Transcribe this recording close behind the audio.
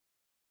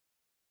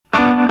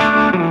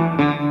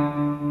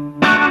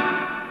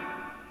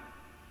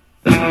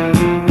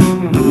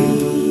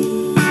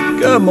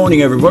Good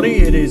morning, everybody.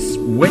 It is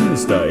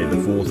Wednesday, the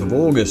 4th of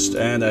August,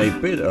 and a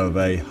bit of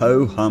a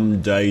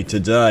ho-hum day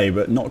today,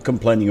 but not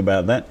complaining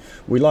about that.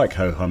 We like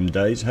ho-hum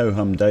days.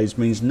 Ho-hum days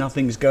means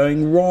nothing's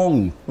going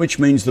wrong, which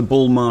means the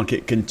bull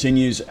market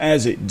continues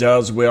as it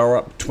does. We are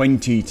up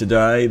 20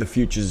 today. The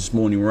futures this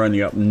morning were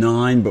only up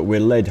 9, but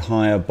we're led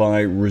higher by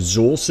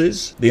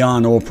resources. The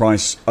iron ore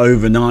price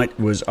overnight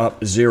was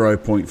up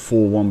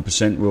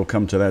 0.41%. We'll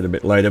come to that a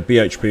bit later.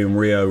 BHP and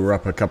Rio were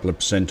up a couple of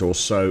percent or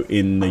so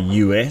in the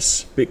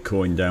US.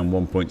 Bitcoin down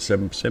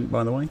 1.7%,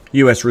 by the way.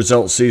 US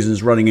results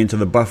season's running into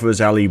the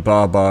buffers.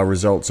 Alibaba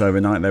results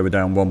overnight, they were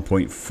down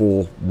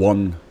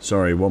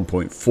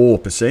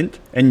 1.4%.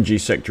 Energy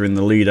sector in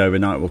the lead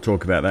overnight. We'll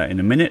talk about that in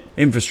a minute.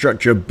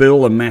 Infrastructure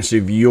bill, a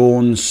massive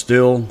yawn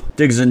still.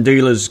 Diggers and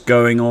dealers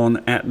going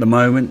on at the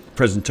moment.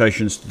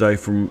 Presentations today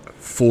from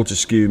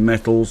Fortescue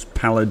Metals,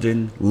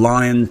 Paladin,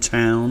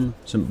 Liontown,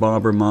 St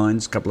Barbara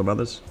Mines, a couple of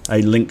others.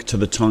 A link to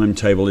the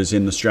timetable is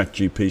in the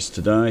strategy piece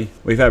today.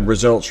 We've had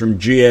results from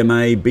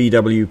GMA,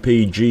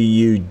 BWP,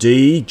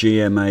 GUD.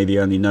 GMA, the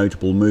only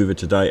notable mover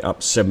today, up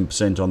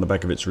 7% on the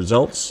back of its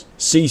results.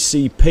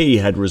 CCP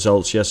had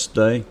results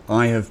yesterday.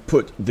 I have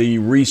put the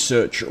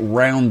research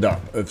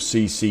roundup of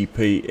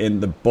CCP in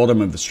the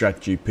bottom of the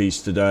strategy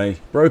piece today.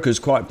 Brokers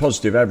quite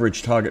positive.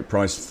 Average target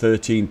price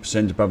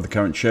 13% above the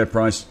current share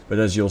price. But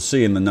as you'll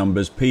see in the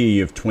numbers, PE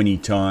of 20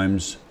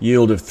 times,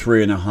 yield of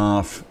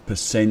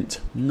 3.5%.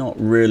 Not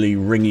really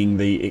ringing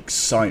the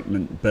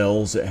excitement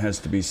bells, it has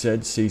to be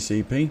said,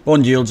 CCP.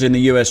 Bond yields in the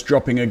US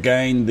dropping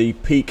again. The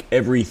peak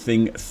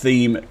everything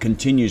theme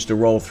continues to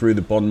roll through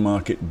the bond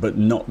market, but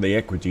not the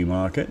equity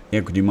market. The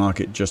equity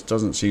market just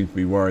doesn't seem to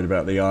be worried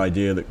about the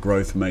idea that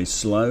growth may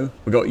slow.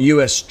 We've got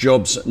US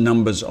jobs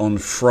numbers on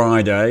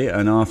Friday,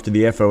 and after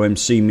the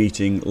FOMC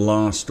meeting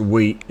last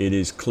week, it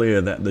is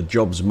clear that the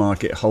jobs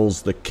market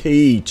holds the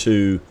key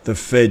to the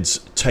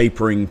Fed's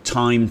tapering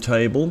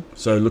timetable.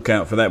 So look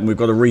out for that. And we've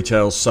got a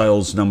retail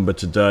sales number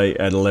today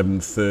at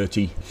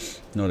 11:30.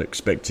 Not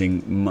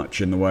expecting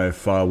much in the way of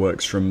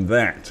fireworks from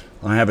that.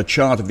 I have a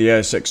chart of the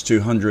ASX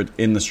 200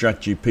 in the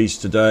strategy piece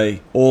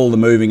today. All the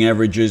moving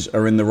averages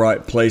are in the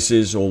right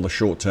places. All the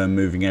short-term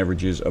moving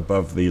averages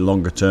above the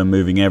longer-term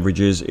moving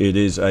averages. It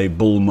is a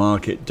bull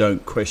market.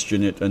 Don't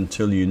question it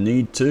until you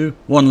need to.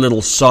 One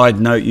little side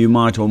note you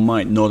might or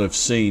might not have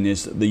seen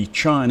is that the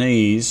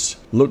Chinese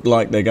look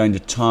like they're going to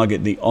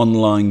target the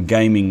online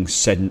gaming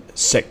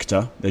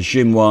sector. The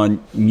Xinhua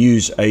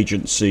news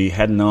agency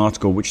had an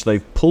article which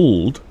they've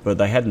pulled, but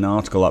they had an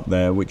article up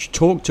there which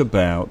talked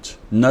about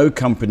no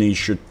companies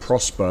should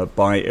prosper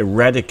by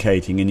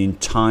eradicating an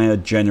entire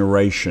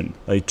generation.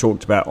 They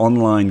talked about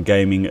online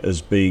gaming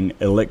as being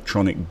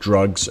electronic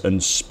drugs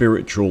and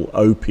spiritual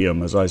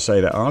opium. As I say,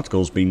 that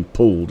article's been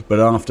pulled, but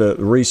after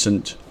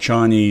recent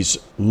Chinese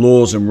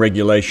laws and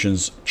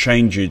regulations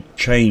changed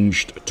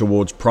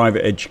towards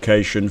private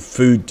education,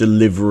 food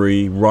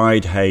delivery,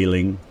 ride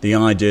hailing, the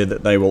idea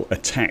that they will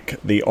attack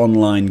the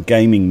online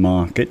gaming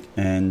market.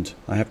 And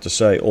I have to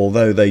say,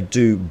 although they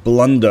do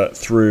blunder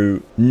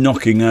through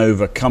knocking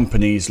over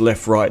companies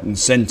left, right and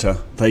centre,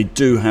 they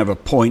do have a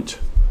point.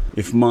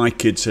 If my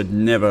kids had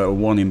never,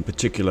 one in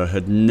particular,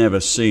 had never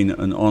seen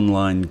an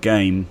online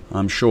game,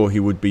 I'm sure he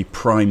would be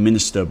Prime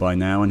Minister by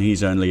now, and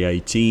he's only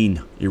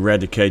 18.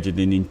 Eradicated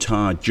an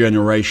entire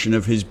generation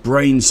of his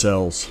brain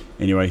cells.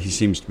 Anyway, he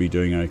seems to be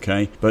doing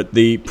okay. But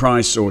the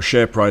price or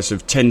share price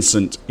of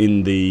Tencent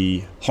in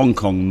the Hong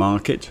Kong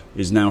market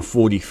is now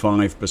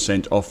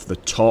 45% off the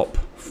top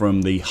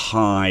from the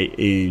high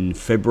in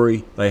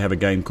February. They have a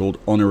game called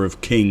Honor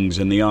of Kings,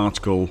 and the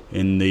article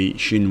in the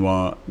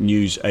Xinhua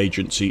news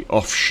agency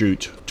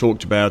offshoot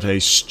talked about a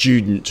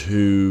student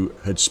who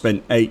had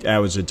spent 8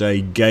 hours a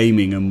day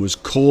gaming and was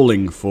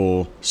calling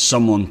for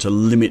someone to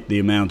limit the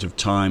amount of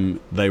time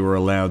they were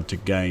allowed to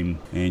game.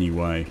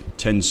 Anyway,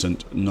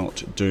 Tencent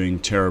not doing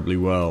terribly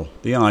well.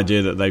 The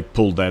idea that they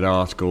pulled that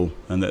article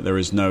and that there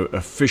is no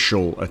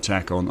official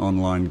attack on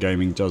online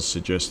gaming does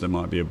suggest there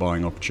might be a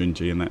buying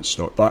opportunity in that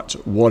stock. But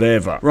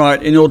whatever.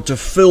 Right, in order to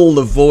fill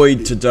the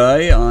void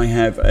today, I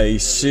have a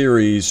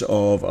series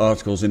of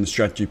articles in the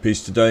strategy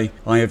piece today.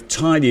 I have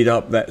tidied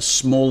up that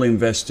small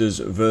investors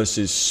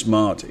versus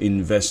smart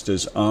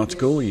investors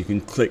article. You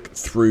can click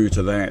through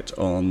to that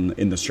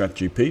in the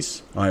strategy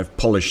piece. I have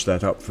polished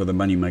that up for the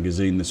Money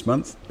magazine this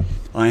month.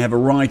 I have a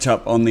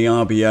write-up on the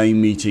RBA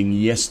meeting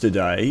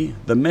yesterday.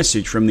 The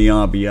message from the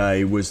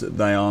RBA was that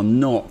they are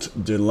not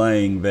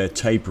delaying their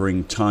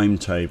tapering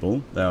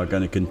timetable. They are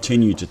going to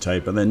continue to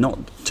taper. They're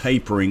not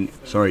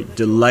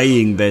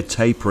delaying their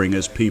tapering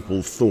as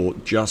people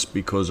thought just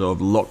because of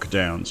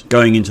lockdowns.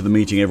 Going into the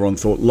meeting, everyone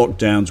thought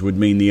lockdowns would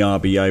mean the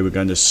RBA were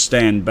going to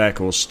stand back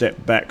or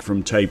step back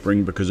from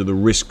tapering because of the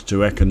risk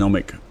to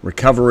economic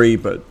recovery,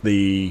 but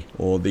the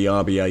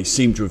RBA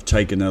seemed to have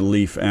taken a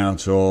leaf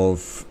out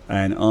of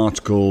an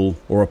article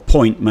or a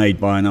point made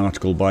by an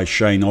article by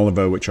Shane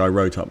Oliver, which I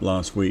wrote up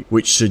last week,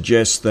 which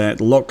suggests that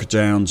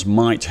lockdowns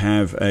might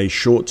have a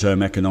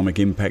short-term economic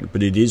impact,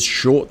 but it is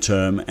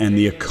short-term and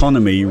the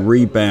economy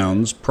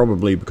rebounds,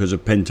 probably because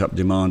of pent-up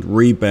demand,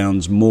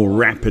 rebounds more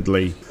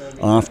rapidly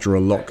after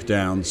a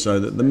lockdown so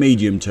that the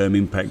medium-term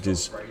impact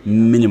is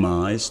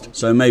minimised.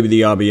 So maybe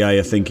the RBA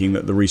are thinking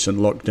that the recent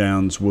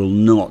lockdowns will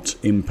not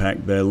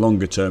impact their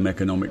longer-term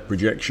economic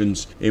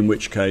projections, in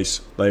which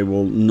case they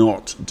will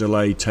not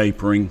delay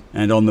tapering.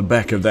 And on the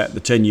back of that,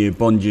 the 10-year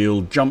bond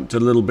yield jumped a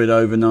little bit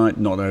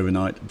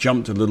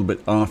jumped a little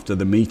bit after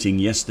the meeting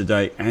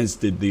yesterday, as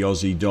did the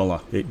Aussie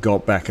dollar. It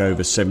got back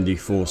over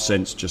 74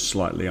 cents, just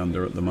slightly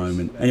under at the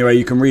moment. Anyway,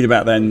 you can read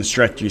about that in the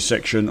strategy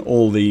section.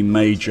 All the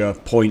major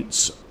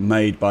points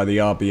made by the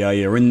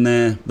RBA are in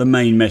there. The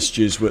main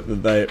messages were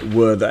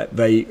that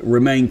they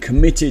remain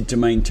committed to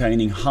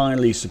maintaining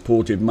highly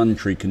supportive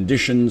monetary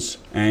conditions,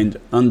 and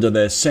under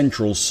their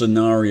central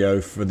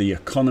scenario for the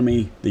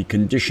economy, the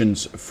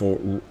conditions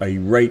for a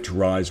rate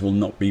rise will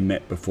not be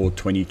met before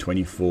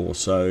 2024.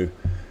 So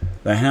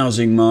the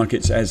housing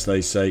markets, as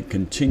they say,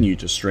 continue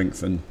to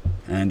strengthen.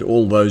 And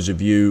all those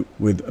of you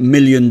with $1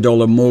 million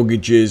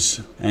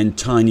mortgages and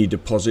tiny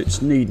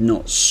deposits need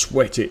not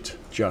sweat it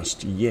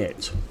just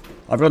yet.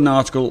 I've got an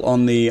article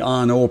on the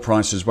iron ore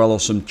price as well, or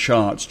some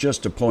charts,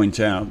 just to point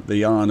out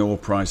the iron ore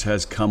price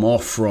has come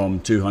off from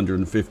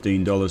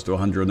 $215 to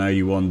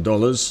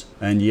 $181,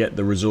 and yet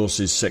the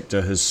resources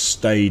sector has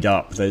stayed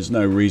up. There's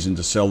no reason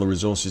to sell the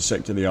resources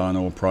sector. The iron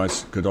ore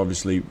price could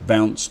obviously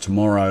bounce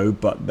tomorrow,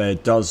 but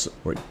it does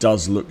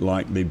look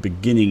like the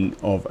beginning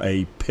of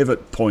a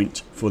pivot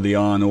point for the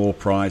iron ore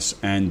price,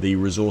 and the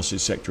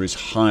resources sector is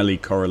highly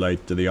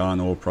correlated to the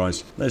iron ore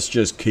price. Let's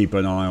just keep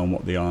an eye on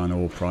what the iron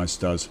ore price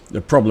does.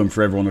 The problem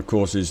for everyone, of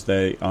course, is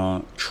they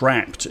are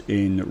trapped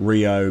in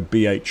Rio,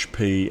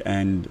 BHP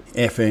and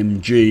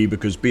FMG,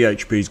 because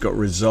BHP's got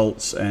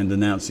results and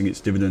announcing its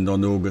dividend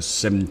on August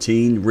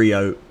 17.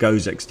 Rio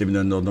goes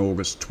ex-dividend on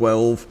August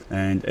 12,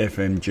 and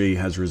FMG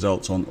has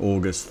results on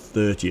August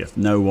 30th.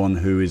 No one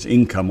who is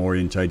income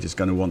orientated is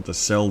going to want to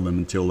sell them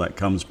until that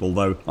comes,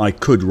 although I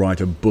could write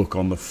a book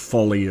on the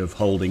folly of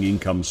holding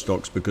income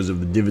stocks because of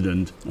the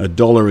dividend. A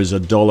dollar is a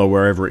dollar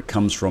wherever it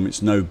comes from.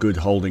 It's no good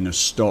holding a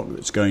stock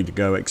that's going to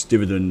go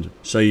ex-dividend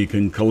so you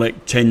can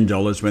collect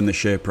 $10 when the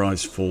share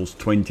price falls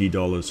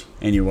 $20.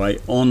 Anyway,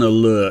 on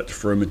alert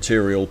for a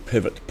material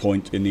pivot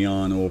point in the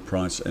iron ore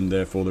price, and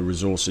therefore the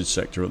resources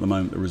sector. At the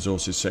moment, the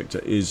resources sector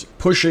is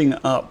pushing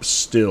up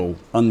still,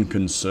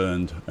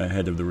 unconcerned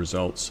ahead of the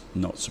results.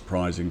 Not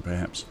surprising,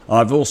 perhaps.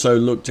 I've also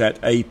looked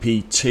at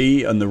APT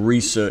and the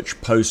research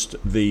post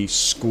the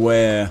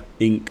Square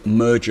Inc.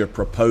 merger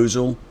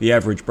proposal. The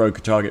average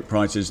broker target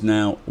price is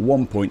now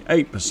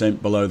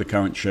 1.8% below the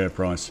current share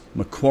price.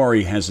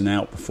 Macquarie has an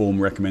outperform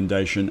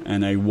recommendation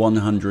and a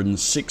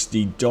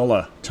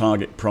 $160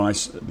 target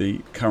price. The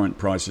current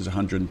price is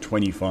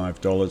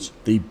 $125.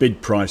 The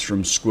bid price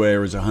from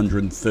Square is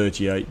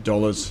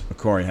 $138.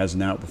 Macquarie has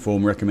an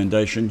outperform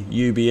recommendation.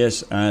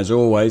 UBS, as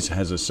always,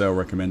 has a sell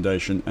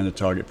recommendation and a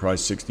target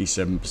price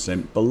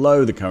 67%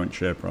 below the current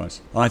share price.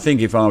 I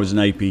think if I was an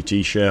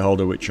APT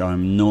shareholder, which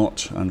I'm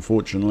not,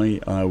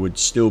 unfortunately, I would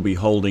still be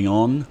holding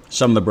on.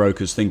 Some of the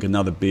brokers think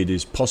another bid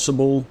is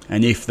possible,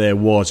 and if there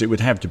was, it would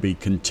have to be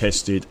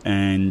contested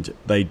and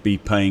they'd be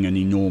paying an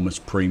enormous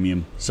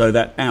premium. So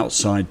that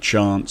outside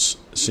chance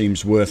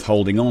seems worth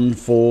holding on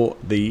for.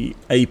 The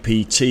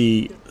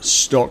APT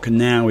stock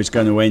now is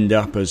going to end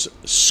up as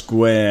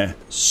Square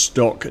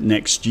stock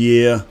next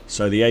year.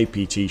 So the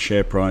APT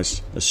share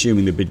price,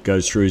 assuming the bid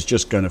goes through, is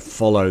just going to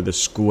follow the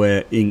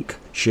Square Inc.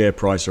 share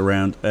price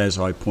around. As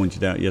I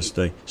pointed out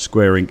yesterday,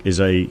 Square Inc. is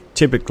a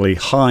typically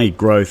high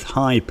growth,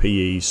 high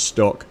PE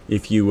stock.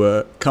 If you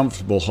were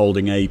comfortable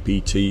holding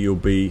APT, you'll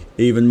be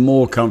even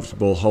more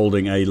comfortable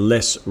holding a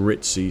less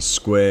ritzy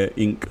Square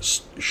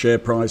Inc. share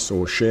price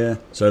or share.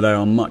 So they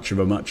are much of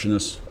a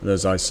muchness.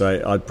 As I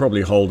say, I'd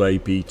probably hold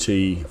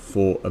APT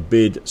for a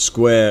bid.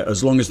 Square,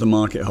 as long as the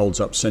market holds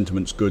up,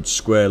 sentiment's good.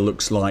 Square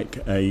looks like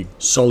a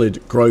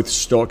solid growth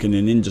stock in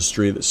an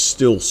industry that's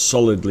still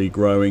solidly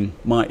growing.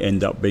 Might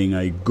end up being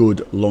a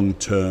good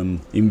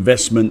long-term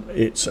investment.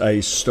 It's a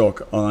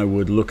stock I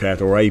would look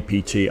at, or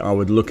APT I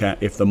would look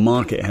at, if the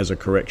market has a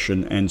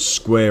correction and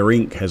Square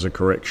Inc. has a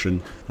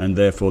correction, and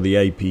therefore the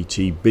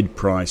APT bid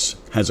price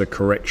has a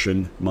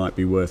correction. Might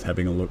be worth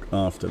having a look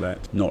after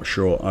that. Not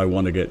sure I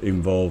want to get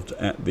involved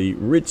at the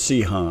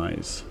ritzy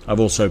highs. I've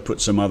also put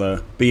some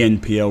other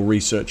BNPL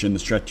research in the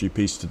strategy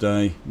piece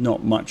today.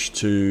 Not much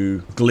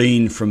to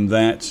glean from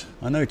that.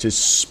 I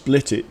noticed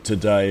Split It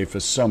today for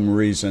some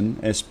reason.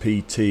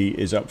 SPT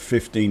is up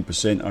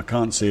 15%. I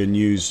can't see a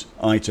news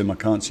item. I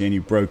can't see any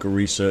broker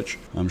research.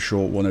 I'm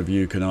sure one of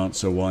you can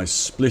answer why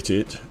Split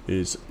It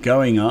is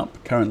going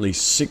up. Currently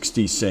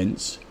 60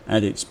 cents.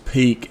 At its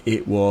peak,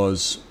 it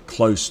was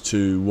close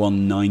to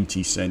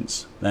 190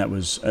 cents. That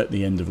was at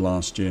the end of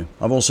last year.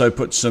 I've also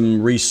put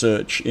some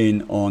research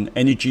in on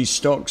energy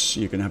stocks.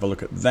 You can have a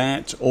look at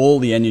that. All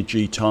the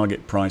energy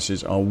target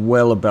prices are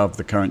well above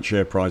the current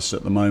share price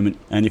at the moment.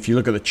 And if you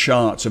look at the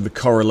charts of the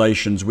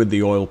correlations with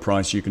the oil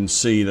price, you can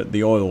see that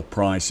the oil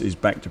price is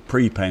back to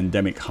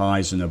pre-pandemic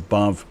highs and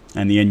above.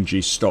 and the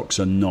energy stocks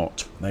are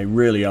not. They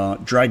really are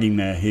dragging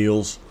their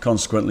heels.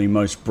 Consequently,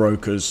 most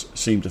brokers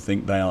seem to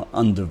think they are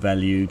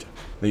undervalued.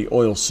 The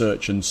Oil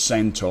Search and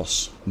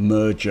Santos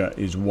merger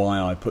is why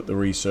I put the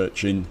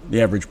research in.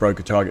 The average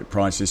broker target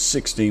price is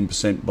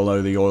 16%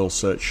 below the Oil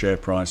Search share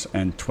price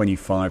and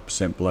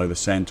 25% below the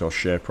Santos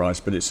share price,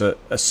 but it's a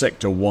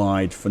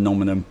sector-wide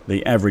phenomenon.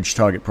 The average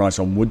target price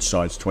on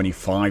Woodside is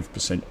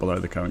 25% below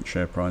the current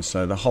share price,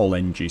 so the whole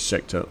energy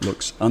sector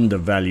looks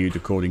undervalued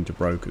according to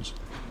brokers.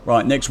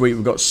 Right, next week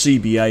we've got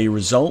CBA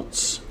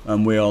results,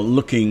 and we are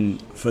looking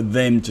for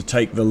them to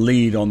take the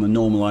lead on the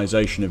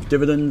normalisation of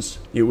dividends.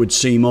 It would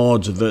seem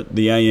odd that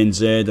the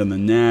ANZ and the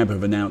NAB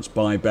have announced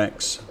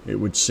buybacks. It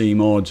would seem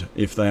odd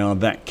if they are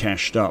that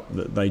cashed up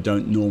that they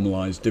don't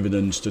normalise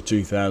dividends to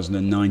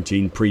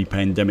 2019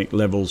 pre-pandemic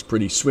levels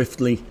pretty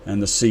swiftly,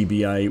 and the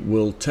CBA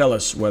will tell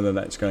us whether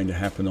that's going to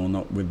happen or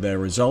not with their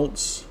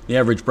results. The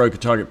average broker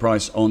target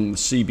price on the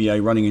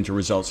CBA running into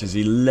results is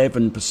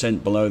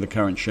 11% below the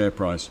current share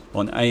price.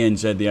 On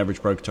ANZ, the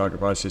average broker target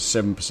price is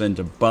 7%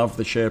 above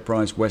the share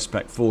price,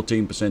 Westpac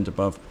 14%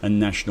 above, and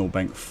National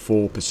Bank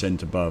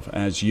 4% above.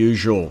 As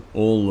usual,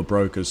 all the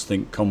brokers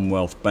think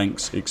Commonwealth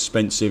Bank's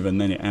expensive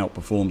and then it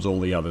outperforms all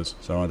the others.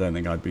 So I don't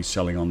think I'd be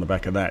selling on the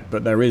back of that.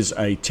 But there is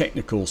a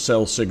technical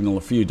sell signal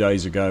a few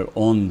days ago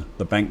on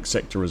the bank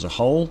sector as a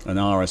whole, an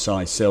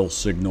RSI sell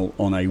signal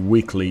on a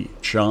weekly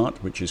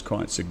chart, which is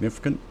quite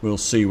significant. We'll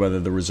see whether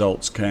the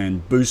results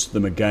can boost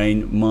them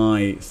again.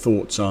 My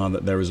thoughts are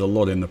that there is a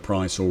lot in the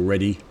price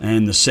already,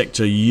 and the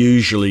sector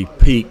usually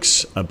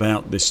peaks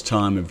about this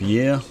time of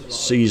year,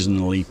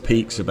 seasonally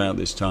peaks about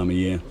this time of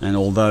year. And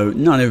although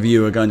none of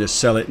you are going to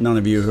sell it, none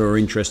of you who are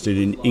interested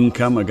in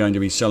income are going to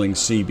be selling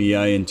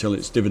CBA until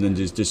its dividend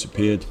is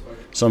disappeared.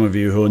 Some of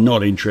you who are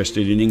not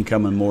interested in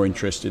income and more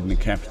interested in the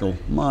capital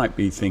might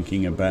be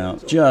thinking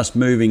about just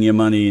moving your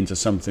money into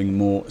something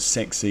more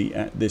sexy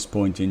at this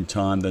point in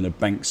time than a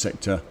bank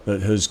sector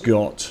that has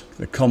got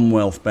the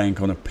Commonwealth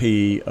Bank on a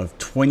PE of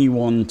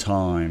 21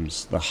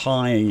 times.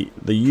 The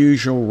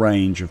usual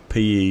range of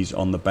PEs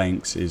on the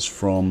banks is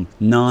from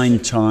 9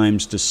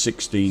 times to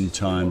 16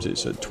 times.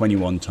 It's at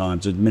 21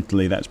 times.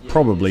 Admittedly, that's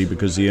probably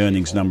because the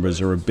earnings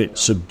numbers are a bit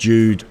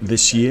subdued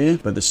this year,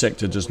 but the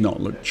sector does not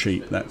look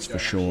cheap, that's for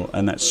sure.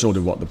 And that's sort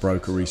of what the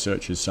broker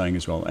research is saying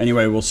as well.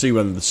 Anyway, we'll see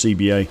whether the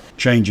CBA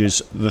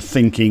changes the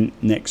thinking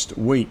next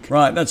week.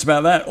 Right, that's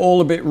about that.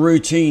 All a bit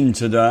routine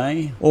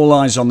today. All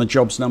eyes on the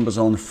jobs numbers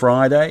on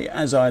Friday.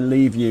 As I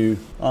leave you,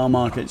 our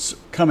markets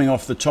coming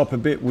off the top a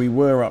bit. We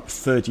were up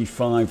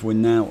 35, we're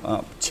now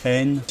up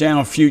 10.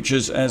 Dow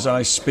futures, as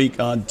I speak,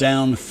 are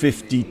down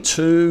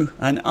 52.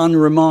 An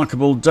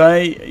unremarkable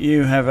day.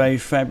 You have a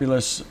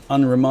fabulous,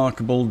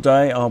 unremarkable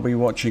day. I'll be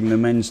watching the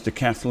men's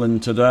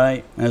decathlon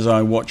today. As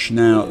I watch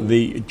now,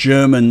 the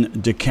German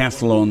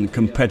decathlon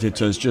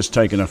competitors just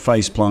taken a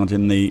faceplant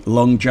in the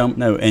long jump.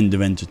 No end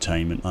of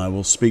entertainment. I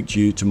will speak to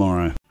you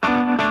tomorrow.